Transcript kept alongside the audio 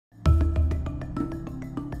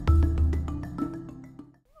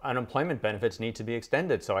unemployment benefits need to be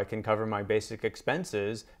extended so I can cover my basic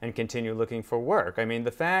expenses and continue looking for work. I mean,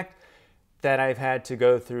 the fact that I've had to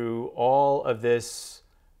go through all of this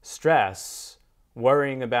stress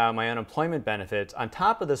worrying about my unemployment benefits on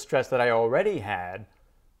top of the stress that I already had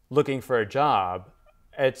looking for a job,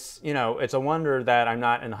 it's a wonder that I'm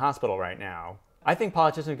not in the hospital right now. I think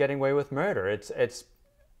politicians are getting away with murder. It's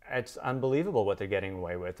unbelievable what they're getting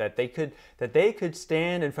away with. That they could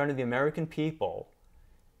stand in front of the American people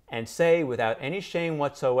and say without any shame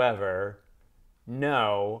whatsoever,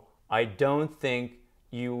 no, I don't think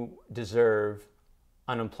you deserve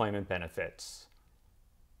unemployment benefits.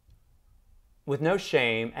 With no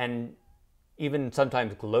shame and even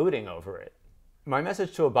sometimes gloating over it. My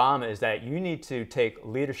message to Obama is that you need to take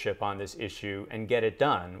leadership on this issue and get it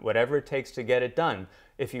done, whatever it takes to get it done.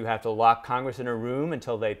 If you have to lock Congress in a room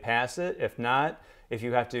until they pass it, if not, if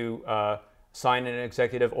you have to sign an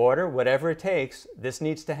executive order, whatever it takes, this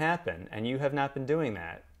needs to happen, and you have not been doing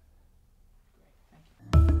that.